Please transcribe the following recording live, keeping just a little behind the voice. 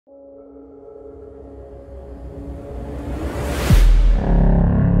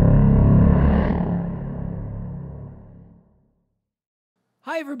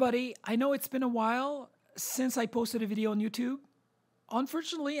everybody, I know it's been a while since I posted a video on YouTube.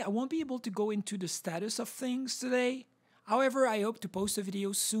 Unfortunately, I won't be able to go into the status of things today. However, I hope to post a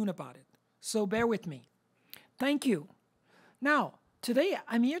video soon about it, so bear with me. Thank you. Now, today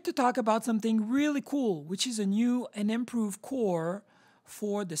I'm here to talk about something really cool, which is a new and improved core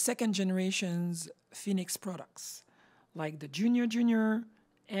for the second generation's Foenix products, like the Junior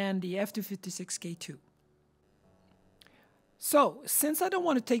and the F256K2. So, since I don't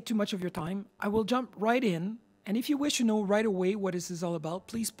want to take too much of your time, I will jump right in, and if you wish to know right away what this is all about,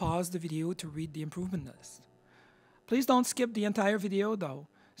 please pause the video to read the improvement list. Please don't skip the entire video though,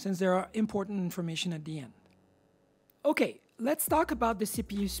 since there are important information at the end. Okay, let's talk about the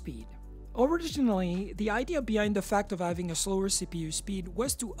CPU speed. Originally, the idea behind the fact of having a slower CPU speed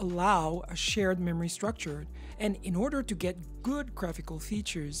was to allow a shared memory structure, and in order to get good graphical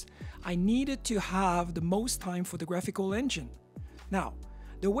features, I needed to have the most time for the graphical engine. Now,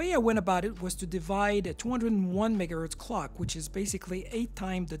 the way I went about it was to divide a 201 MHz clock, which is basically 8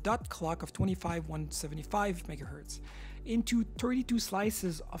 times the dot clock of 175 MHz, into 32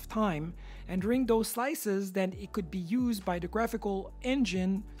 slices of time, and during those slices, then it could be used by the graphical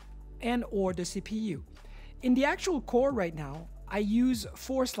engine and or the CPU. In the actual core right now, I use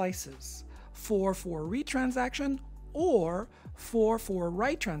 4 slices, 4 for read transaction or 4 for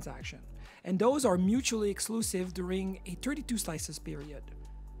write transaction, and those are mutually exclusive during a 32 slices period.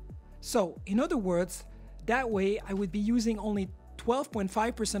 So, in other words, that way I would be using only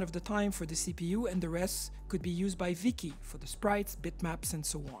 12.5% of the time for the CPU, and the rest could be used by Viki for the sprites, bitmaps, and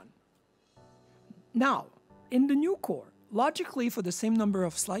so on. Now, in the new core, logically for the same number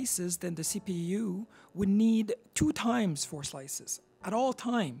of slices, then the CPU would need 2 times 4 slices at all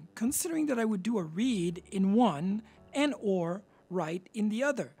time, considering that I would do a read in one and or write in the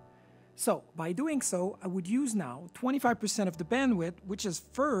other. So, by doing so, I would use now 25% of the bandwidth, which at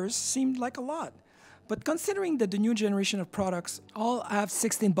first seemed like a lot. But considering that the new generation of products all have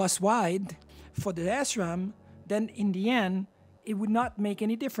 16 bus wide for the SRAM, then in the end, it would not make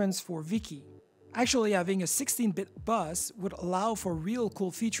any difference for Viki. Actually, having a 16-bit bus would allow for real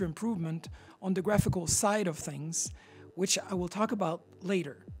cool feature improvement on the graphical side of things, which I will talk about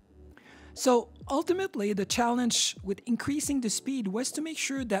later. So ultimately, the challenge with increasing the speed was to make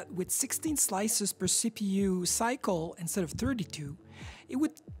sure that with 16 slices per CPU cycle instead of 32, it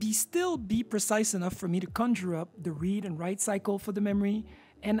would still be precise enough for me to conjure up the read and write cycle for the memory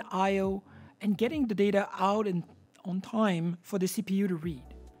and I/O and getting the data out on time for the CPU to read.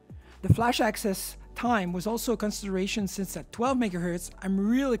 The flash access time was also a consideration, since at 12 MHz, I'm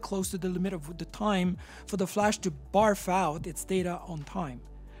really close to the limit of the time for the flash to barf out its data on time.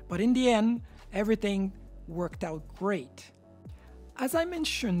 But in the end, everything worked out great. As I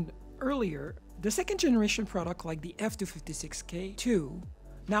mentioned earlier, the second generation product like the F256K2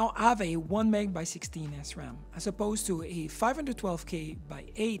 now have a 1 MB by 16 SRAM, as opposed to a 512K by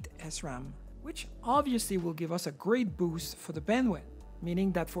 8 SRAM, which obviously will give us a great boost for the bandwidth,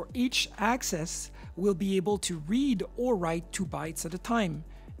 meaning that for each access, we'll be able to read or write 2 bytes at a time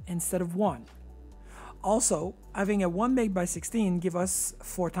instead of 1. Also, having a 1 MB by 16 gives us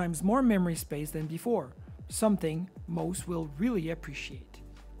 4 times more memory space than before, something most will really appreciate.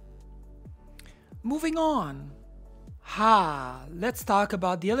 Moving on. Let's talk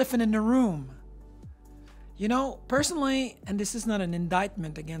about the elephant in the room. You know, personally, and this is not an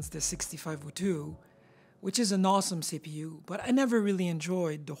indictment against the 6502, which is an awesome CPU, but I never really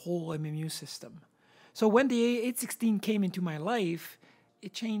enjoyed the whole MMU system. So when the A816 came into my life,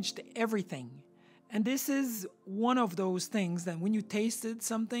 it changed everything. And this is one of those things that when you tasted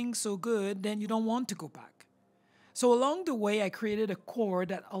something so good, then you don't want to go back. So along the way, I created a core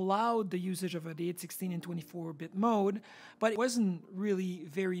that allowed the usage of an 816 in 24-bit mode, but it wasn't really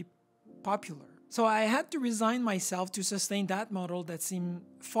very popular. So I had to resign myself to sustain that model that seemed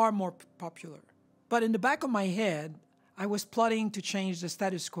far more popular. But in the back of my head, I was plotting to change the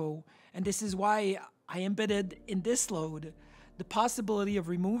status quo, and this is why I embedded in this load the possibility of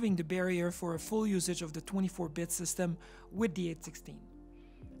removing the barrier for a full usage of the 24-bit system with the 816.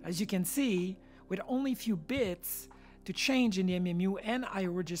 As you can see, with only a few bits to change in the MMU and I/O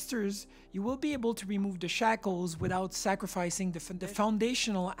registers, you will be able to remove the shackles without sacrificing the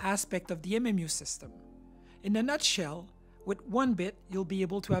foundational aspect of the MMU system. In a nutshell, with 1 bit, you'll be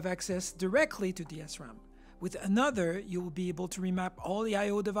able to have access directly to the SRAM. With another, you will be able to remap all the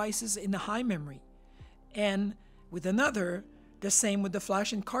I/O devices in the high memory. And with another, the same with the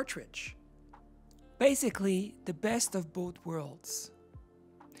flash and cartridge. Basically, the best of both worlds.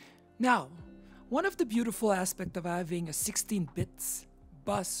 Now, one of the beautiful aspects of having a 16 bits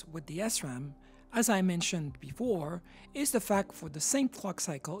bus with the SRAM as I mentioned before, is the fact for the same clock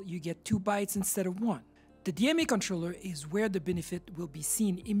cycle you get 2 bytes instead of 1. The DMA controller is where the benefit will be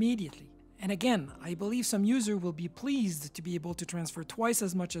seen immediately. And again, I believe some user will be pleased to be able to transfer twice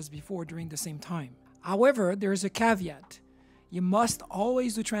as much as before during the same time. However, there is a caveat. You must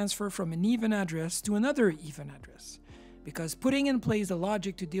always do transfer from an even address to another even address, because putting in place the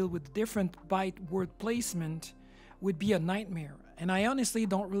logic to deal with different byte word placement would be a nightmare, and I honestly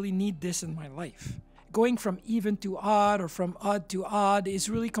don't really need this in my life. Going from even to odd or from odd to odd is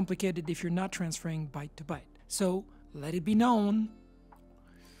really complicated if you're not transferring byte to byte. So let it be known.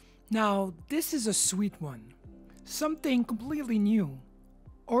 Now, this is a sweet one. Something completely new.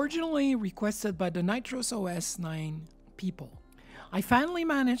 Originally requested by the Nitros OS 9 people. I finally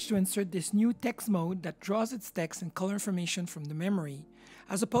managed to insert this new text mode that draws its text and color information from the memory,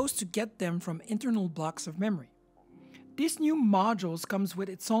 as opposed to get them from internal blocks of memory. This new module comes with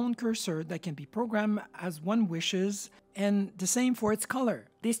its own cursor that can be programmed as one wishes, and the same for its color.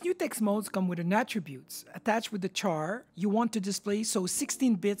 These new text modes come with an attributes attached with the char you want to display, so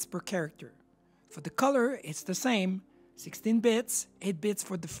 16 bits per character. For the color, it's the same, 16 bits, 8 bits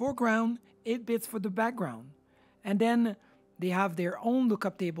for the foreground, 8 bits for the background. And then they have their own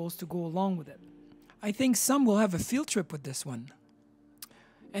lookup tables to go along with it. I think some will have a field trip with this one.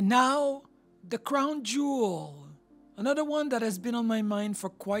 And now, the crown jewel. Another one that has been on my mind for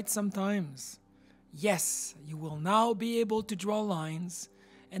quite some times. Yes, you will now be able to draw lines,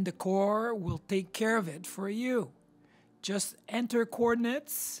 and the core will take care of it for you. Just enter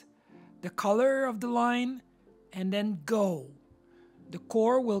coordinates, the color of the line, and then go. The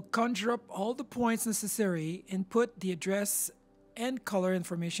core will conjure up all the points necessary and put the address and color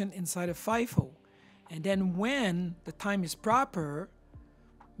information inside a FIFO. And then when the time is proper,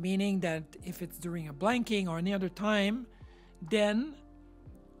 meaning that if it's during a blanking or any other time, then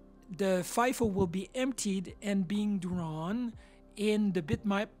the FIFO will be emptied and being drawn in the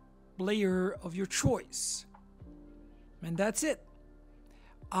bitmap layer of your choice. And that's it.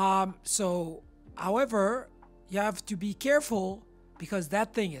 However, you have to be careful because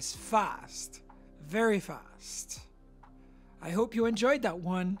that thing is fast, very fast. I hope you enjoyed that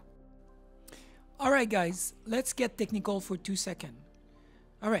one. Alright guys, let's get technical for 2 seconds.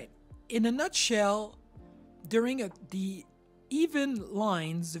 Alright, in a nutshell, during the even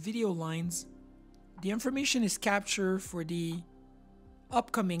lines, the video lines, the information is captured for the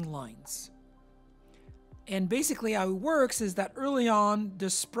upcoming lines. And basically how it works is that early on, the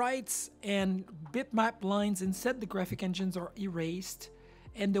sprites and bitmap lines inside the graphic engines are erased,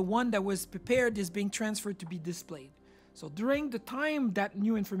 and the one that was prepared is being transferred to be displayed. So during the time that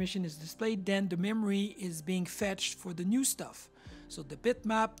new information is displayed, then the memory is being fetched for the new stuff. So the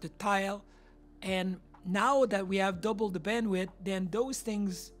bitmap, the tile, and now that we have double the bandwidth, then those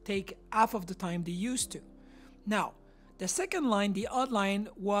things take half of the time they used to. Now, the second line, the odd line,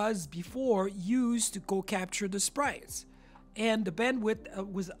 was before used to go capture the sprites. And the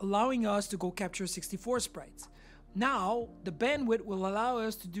bandwidth was allowing us to go capture 64 sprites. Now, the bandwidth will allow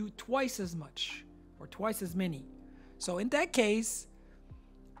us to do twice as much, or twice as many. So in that case,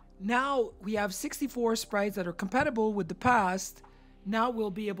 now we have 64 sprites that are compatible with the past. Now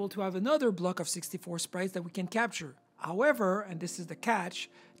we'll be able to have another block of 64 sprites that we can capture. However, and this is the catch,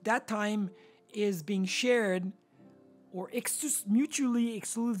 that time is being shared or mutually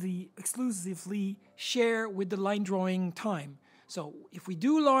exclusively share with the line drawing time. So if we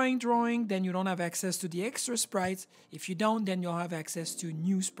do line drawing, then you don't have access to the extra sprites. If you don't, then you'll have access to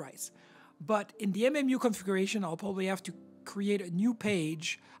new sprites. But in the MMU configuration, I'll probably have to create a new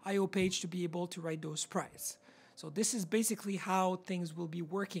page, IO page, to be able to write those sprites. So this is basically how things will be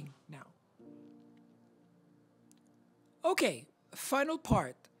working now. Okay, final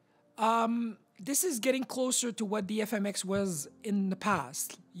part. This is getting closer to what the FMX was in the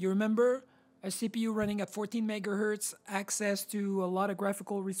past. You remember a CPU running at 14 megahertz, access to a lot of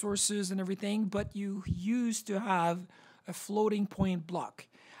graphical resources and everything, but you used to have a floating point block.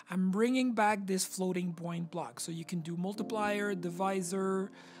 I'm bringing back this floating point block so you can do multiplier, divisor,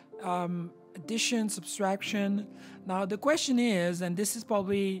 addition, subtraction. Now the question is, and this is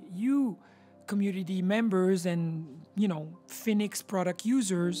probably you community members and Foenix product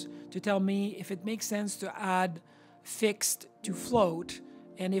users to tell me if it makes sense to add fixed to float,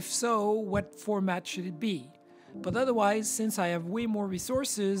 and if so, what format should it be? But otherwise, since I have way more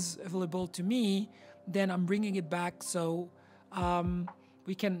resources available to me, then I'm bringing it back so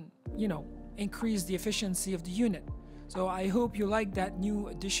we can, increase the efficiency of the unit. So I hope you like that new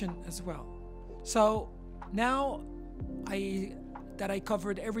addition as well. So now that I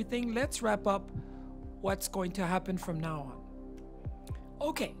covered everything, let's wrap up what's going to happen from now on.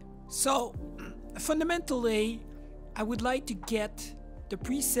 Okay, so fundamentally, I would like to get the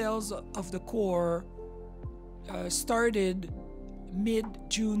pre-sales of the core started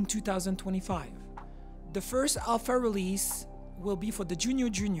mid-June 2025. The first alpha release will be for the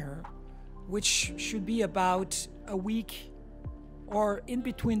Junior, which should be about a week or in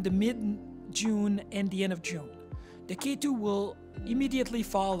between the mid-June and the end of June. The K2 will immediately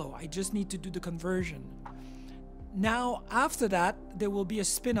follow. I just need to do the conversion. Now, after that, there will be a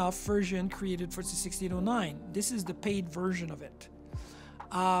spin-off version created for the 1609. This is the paid version of it.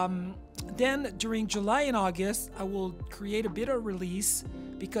 Then during July and August, I will create a beta release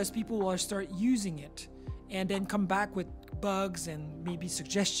because people will start using it, and then come back with bugs and maybe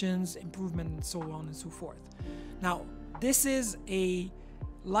suggestions, improvement, and so on and so forth. Now, this is a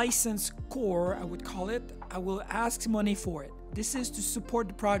licensed core, I would call it. I will ask money for it. This is to support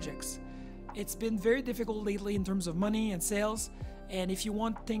the projects. It's been very difficult lately in terms of money and sales, and if you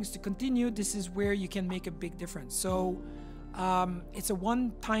want things to continue, this is where you can make a big difference. So it's a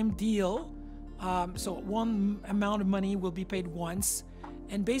one-time deal, so one amount of money will be paid once,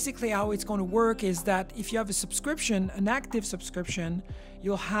 and basically how it's going to work is that if you have a subscription, an active subscription,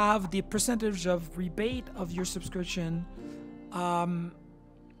 you'll have the percentage of rebate of your subscription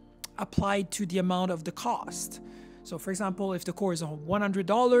applied to the amount of the cost. So for example, if the core is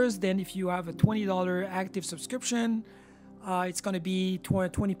 $100, then if you have a $20 active subscription, it's going to be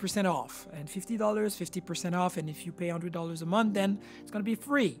 20% off, and $50, 50% off, and if you pay $100 a month, then it's going to be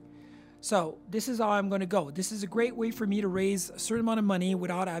free. So this is how I'm going to go. This is a great way for me to raise a certain amount of money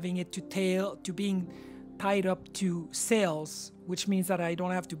without having it to being tied up to sales, which means that I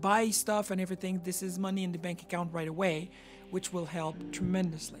don't have to buy stuff and everything. This is money in the bank account right away, which will help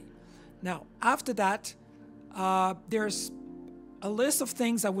tremendously. Now, after that, there's a list of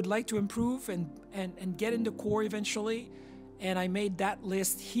things I would like to improve and get in the core eventually, and I made that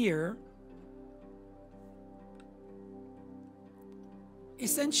list here.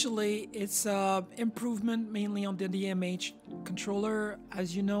 Essentially, it's improvement mainly on the DMH controller.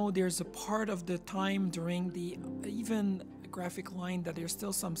 As you know, there's a part of the time during the even graphic line that there's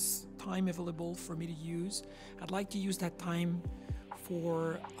still some time available for me to use. I'd like to use that time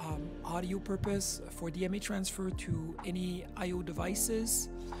for audio purpose, for DMA transfer to any IO devices,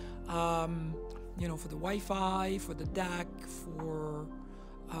 you know, for the Wi-Fi, for the DAC, for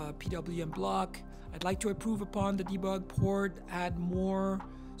PWM block. I'd like to improve upon the debug port, add more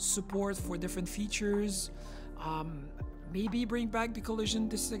support for different features, maybe bring back the collision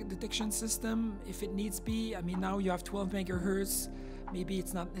detection system if it needs be. I mean, now you have 12 megahertz, maybe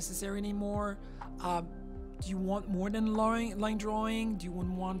it's not necessary anymore. Do you want more than line drawing? Do you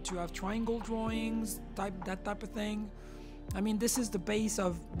want to have triangle drawings, that type of thing? I mean, this is the base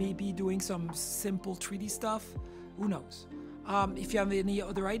of maybe doing some simple 3D stuff. Who knows? If you have any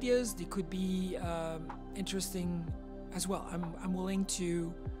other ideas, they could be interesting as well. I'm willing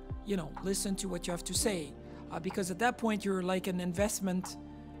to, you know, listen to what you have to say, because at that point you're like an investment.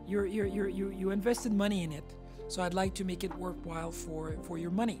 You invested money in it, so I'd like to make it worthwhile for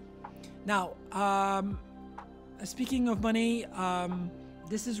your money. Now, speaking of money,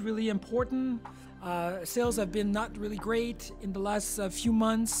 this is really important. Sales have been not really great in the last few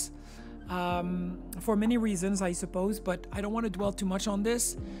months. For many reasons, I suppose, but I don't want to dwell too much on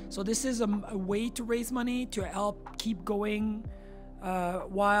this. So this is a way to raise money to help keep going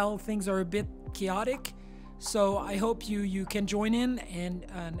while things are a bit chaotic. So I hope you can join in and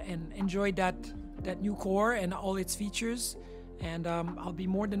enjoy that new core and all its features. And I'll be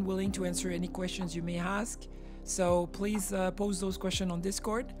more than willing to answer any questions you may ask. So please post those questions on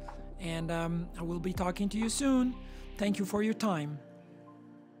Discord, and I will be talking to you soon. Thank you for your time.